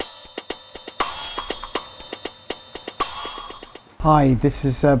Hi, this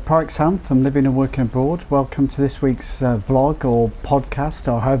is Sam from Living and Working Abroad. Welcome to this week's vlog or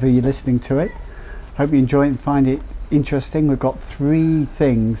podcast, or however you're listening to it. Hope you enjoy it and find it interesting. We've got 3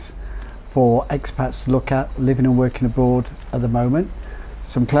 things for expats to look at living and working abroad at the moment.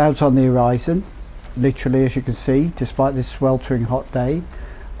 Some clouds on the horizon, literally, as you can see, despite this sweltering hot day.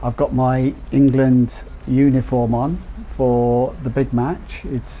 I've got my England uniform on for the big match.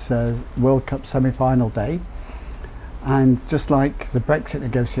 It's World Cup semi-final day. And just like the Brexit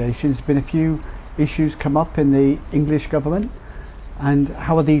negotiations, there's been a few issues come up in the English government. And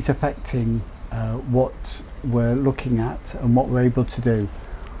how are these affecting what we're looking at and what we're able to do?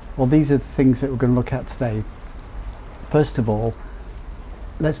 Well, these are the things that we're going to look at today. First of all,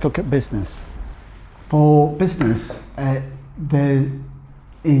 let's look at business. For business, there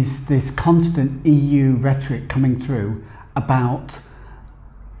is this constant EU rhetoric coming through about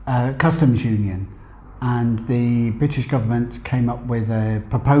customs union. And the British government came up with a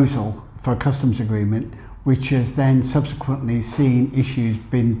proposal for a customs agreement, which has then subsequently seen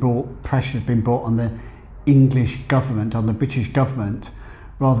pressure being brought on the English government, on the British government,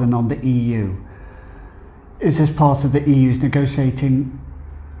 rather than on the EU. Is this part of the EU's negotiating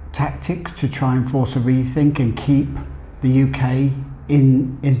tactics to try and force a rethink and keep the UK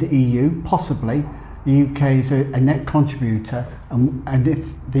in the EU? Possibly. The UK is a net contributor, and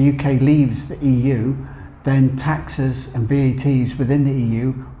if the UK leaves the EU, then taxes and VATs within the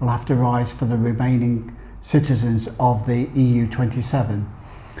EU will have to rise for the remaining citizens of the EU 27.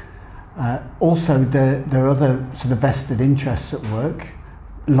 Also, there are other sort of vested interests at work.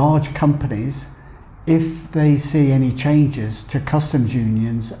 Large companies, if they see any changes to customs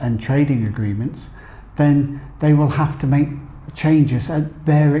unions and trading agreements, then they will have to make changes at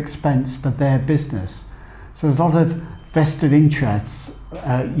their expense for their business. So there's a lot of vested interests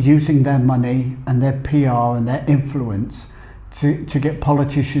using their money and their PR and their influence to get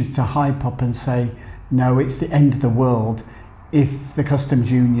politicians to hype up and say, no, it's the end of the world if the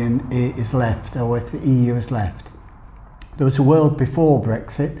customs union is left, or if the EU is left. There was a world before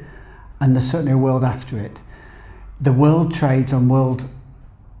Brexit, and there's certainly a world after it. The world trades on World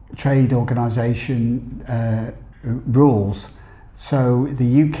Trade Organization rules. So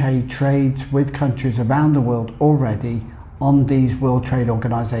the UK trades with countries around the world already on these World Trade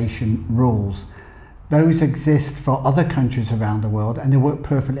Organization rules. Those exist for other countries around the world, and they work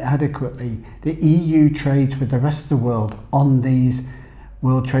perfectly adequately. The EU trades with the rest of the world on these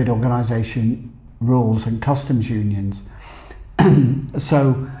World Trade Organization rules and customs unions.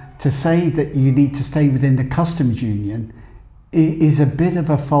 So to say that you need to stay within the customs union is a bit of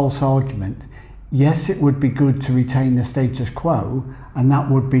a false argument. Yes, it would be good to retain the status quo, and that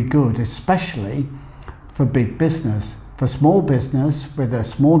would be good, especially for big business. For small business, with a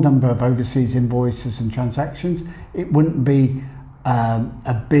small number of overseas invoices and transactions, it wouldn't be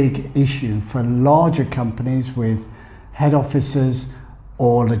a big issue. For larger companies with head offices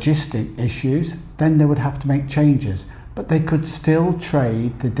or logistic issues, then they would have to make changes. But they could still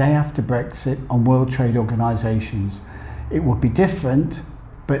trade the day after Brexit on World Trade Organizations. It would be different,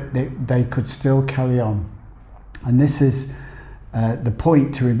 but they could still carry on. And this is the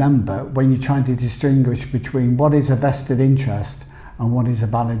point to remember when you're trying to distinguish between what is a vested interest and what is a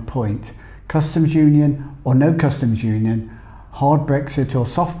valid point. Customs union or no customs union, hard Brexit or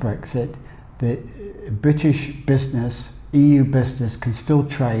soft Brexit, the British business, EU business can still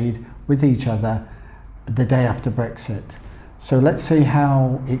trade with each other the day after Brexit. So let's see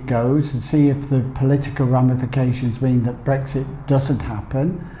how it goes and see if the political ramifications mean that Brexit doesn't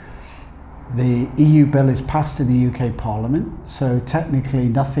happen. The EU bill is passed in the UK Parliament, so technically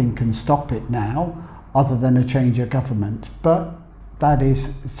nothing can stop it now other than a change of government. But that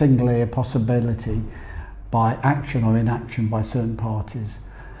is singly a possibility by action or inaction by certain parties.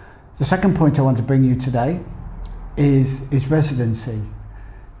 The second point I want to bring you today is residency.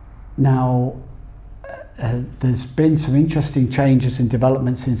 Now, there's been some interesting changes and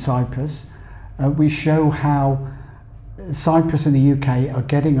developments in Cyprus. We show how Cyprus and the UK are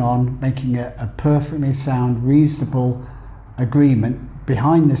getting on, making a perfectly sound, reasonable agreement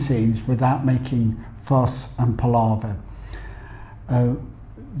behind the scenes without making fuss and palaver.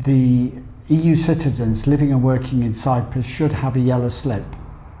 The EU citizens living and working in Cyprus should have a yellow slip.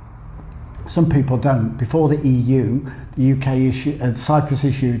 Some people don't. Before the EU, the UK Cyprus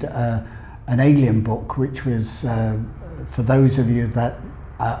issued an alien book, which was, for those of you that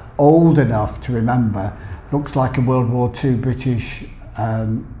are old enough to remember, looks like a World War II British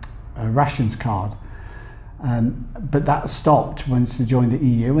rations card. But that stopped once they joined the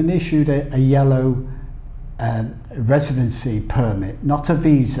EU, and they issued a yellow residency permit, not a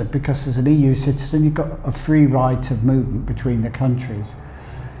visa, because as an EU citizen you've got a free right of movement between the countries.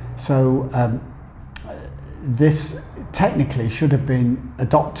 So this technically should have been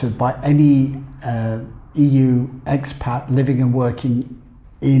adopted by any EU expat living and working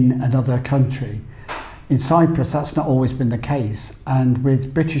in another country. In Cyprus that's not always been the case, and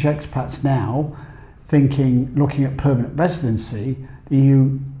with British expats now looking at permanent residency,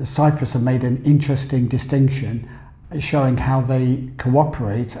 Cyprus have made an interesting distinction showing how they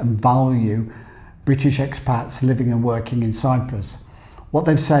cooperate and value British expats living and working in Cyprus. What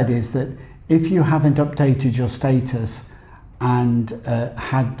they've said is that if you haven't updated your status and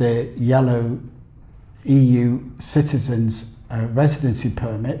had the yellow EU citizens residency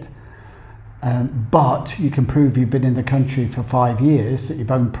permit, but you can prove you've been in the country for 5 years, that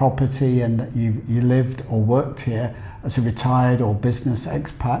you've owned property and that you lived or worked here as a retired or business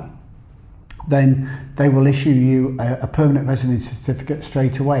expat, then they will issue you a permanent residency certificate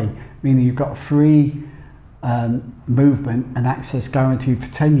straight away, meaning you've got free movement and access guaranteed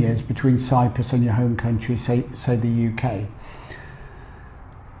for 10 years between Cyprus and your home country, say the UK.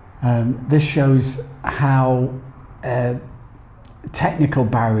 This shows how technical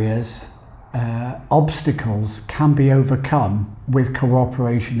barriers, obstacles can be overcome with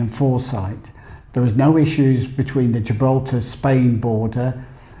cooperation and foresight. There was no issues between the Gibraltar-Spain border,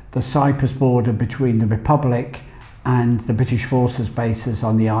 the Cyprus border between the Republic and the British Forces bases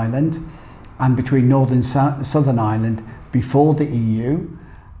on the island, and between Northern Southern Ireland before the EU,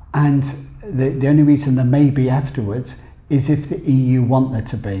 and the only reason there may be afterwards is if the EU want there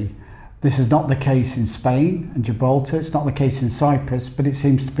to be. This is not the case in Spain and Gibraltar, it's not the case in Cyprus, but it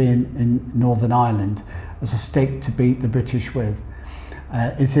seems to be in Northern Ireland as a stick to beat the British with.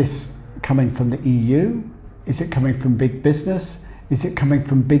 Is this coming from the EU? Is it coming from big business? Is it coming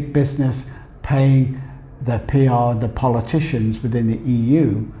from big business paying the PR, the politicians within the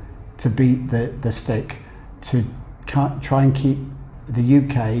EU to beat the stick, to try and keep the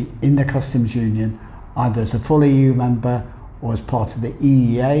UK in the customs union, either as a full EU member or as part of the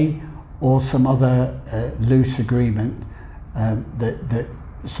EEA or some other loose agreement that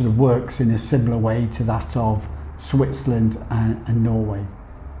sort of works in a similar way to that of Switzerland and Norway.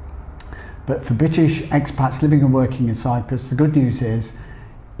 But for British expats living and working in Cyprus, the good news is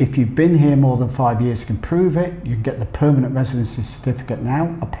if you've been here more than 5 years, you can prove it. You can get the permanent residency certificate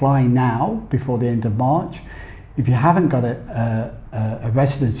now, apply now before the end of March. If you haven't got a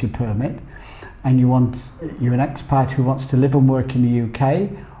residency permit and you're an expat who wants to live and work in the UK,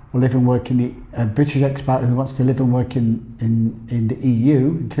 or live and work in a British expat who wants to live and work in the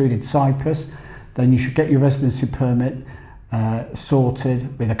EU, including Cyprus, then you should get your residency permit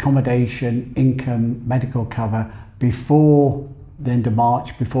sorted with accommodation, income, medical cover before the end of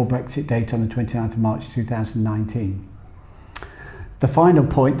March, before Brexit date on the 29th of March 2019. The final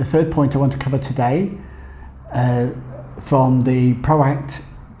point, the third point I want to cover today, from the ProAct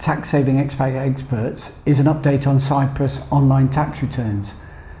Tax Saving Expat Experts, is an update on Cyprus online tax returns.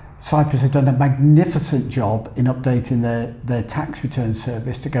 Cyprus have done a magnificent job in updating their tax return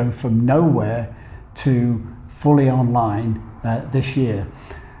service to go from nowhere to fully online this year.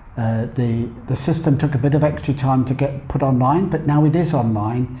 The system took a bit of extra time to get put online, but now it is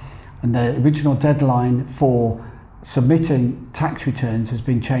online, and the original deadline for submitting tax returns has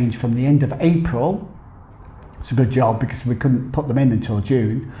been changed from the end of April, it's a good job because we couldn't put them in until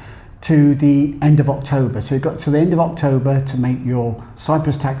June, to the end of October. So you've got to the end of October to make your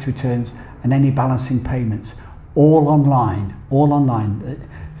Cyprus tax returns and any balancing payments, all online.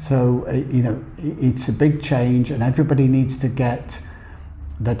 So it's a big change, and everybody needs to get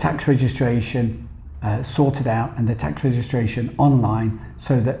the tax registration sorted out and the tax registration online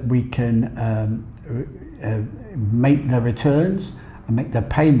so that we can make the returns and make the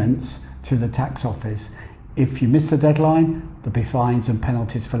payments to the tax office. If you miss the deadline, there'll be fines and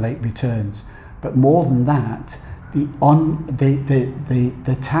penalties for late returns. But more than that, the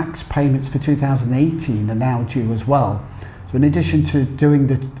tax payments for 2018 are now due as well. So in addition to doing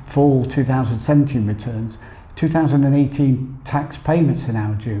the full 2017 returns, 2018 tax payments are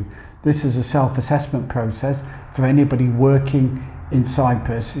now due. This is a self-assessment process for anybody working in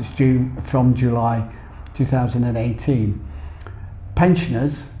Cyprus. It's due from July 2018.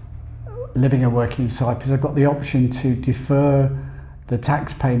 Pensioners living and working in Cyprus have got the option to defer the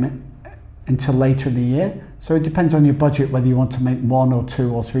tax payment until later in the year. So it depends on your budget whether you want to make 1 or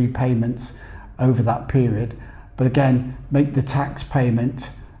 2 or 3 payments over that period. But again, make the tax payment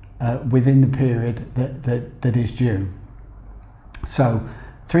within the period that is due. So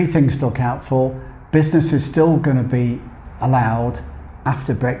 3 things to look out for. Business is still going to be allowed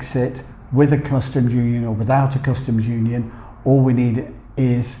after Brexit with a customs union or without a customs union. All we need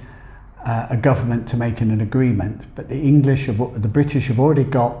is a government to make an agreement. But the British have already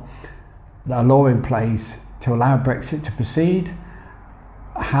got a law in place to allow Brexit to proceed.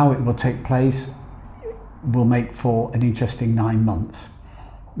 How it will take place will make for an interesting 9 months.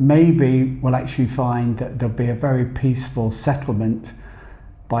 Maybe we'll actually find that there'll be a very peaceful settlement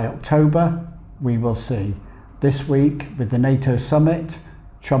by October. We will see. This week, with the NATO summit,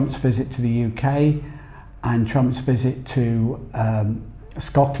 Trump's visit to the UK, and Trump's visit to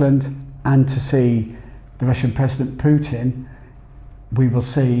Scotland, and to see the Russian President Putin, we will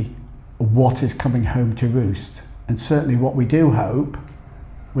see what is coming home to roost. And certainly what we do hope,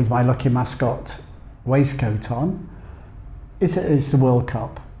 with my lucky mascot waistcoat on, is the World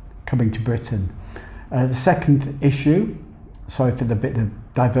Cup coming to Britain. The second issue, sorry for the bit of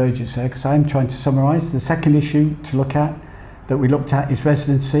divergence there, because I am trying to summarise. The second issue to look at, that we looked at, is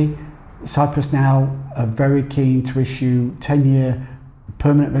residency. Cyprus now are very keen to issue 10-year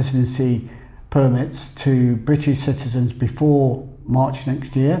permanent residency permits to British citizens before March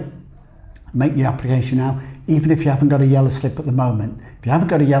next year. Make the application now, even if you haven't got a yellow slip at the moment. If you haven't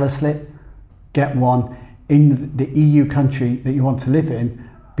got a yellow slip, get one in the EU country that you want to live in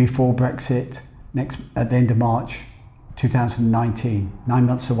before Brexit at the end of March 2019, 9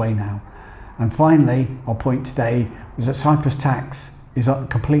 months away now. And finally, our point today was that Cyprus tax is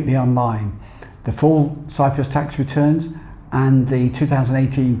completely online. The full Cyprus tax returns and the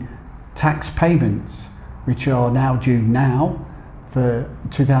 2018 tax payments, which are now due now for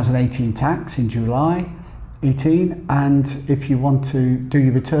 2018 tax in July 18, and if you want to do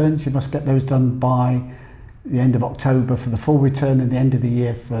your returns, you must get those done by the end of October for the full return and the end of the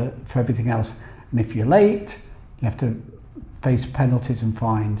year for everything else. And if you're late, you have to face penalties and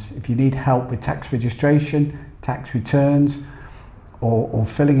fines. If you need help with tax registration, tax returns, or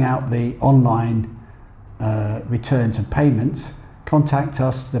filling out the online returns and payments, contact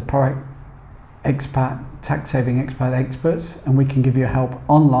us, the Porrick Expat Tax Saving Expat Experts, and we can give you help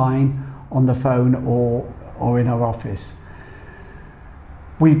online, on the phone, or in our office.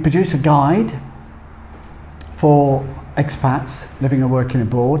 We've produced a guide for expats living and working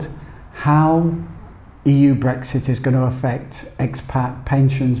abroad, how EU Brexit is going to affect expat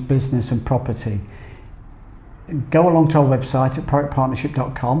pensions, business and property. Go along to our website at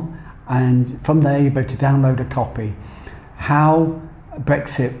porrickpartnership.com, and from there you're able to download a copy. How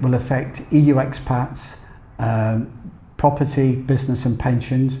Brexit will affect EU expats, property, business and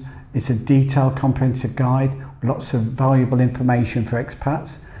pensions. It's a detailed, comprehensive guide, lots of valuable information for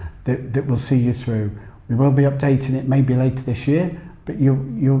expats that will see you through. We will be updating it maybe later this year, but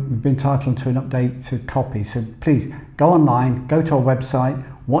you've been entitled to an updated copy. So please go online, go to our website,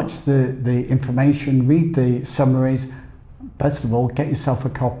 watch the information, read the summaries. Best of all, get yourself a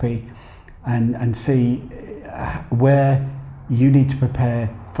copy and see where you need to prepare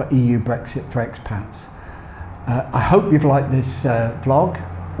for EU Brexit for expats. I hope you've liked this vlog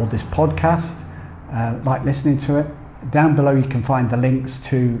or this podcast, like listening to it. Down below you can find the links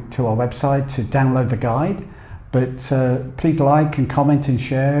to our website to download the guide, but please like and comment and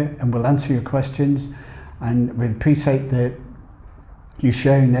share, and we'll answer your questions, and we appreciate that you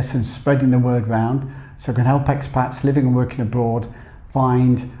sharing this and spreading the word around so it can help expats living and working abroad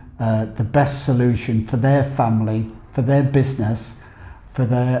find the best solution for their family, for their business, for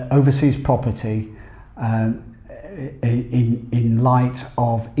their overseas property, in light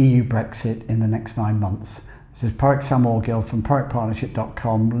of EU Brexit in the next 9 months. This is Porrick Sam Orgill from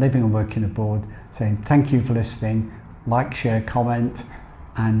porrickpartnership.com, living and working abroad, saying thank you for listening, like, share, comment,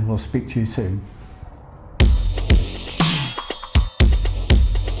 and we'll speak to you soon.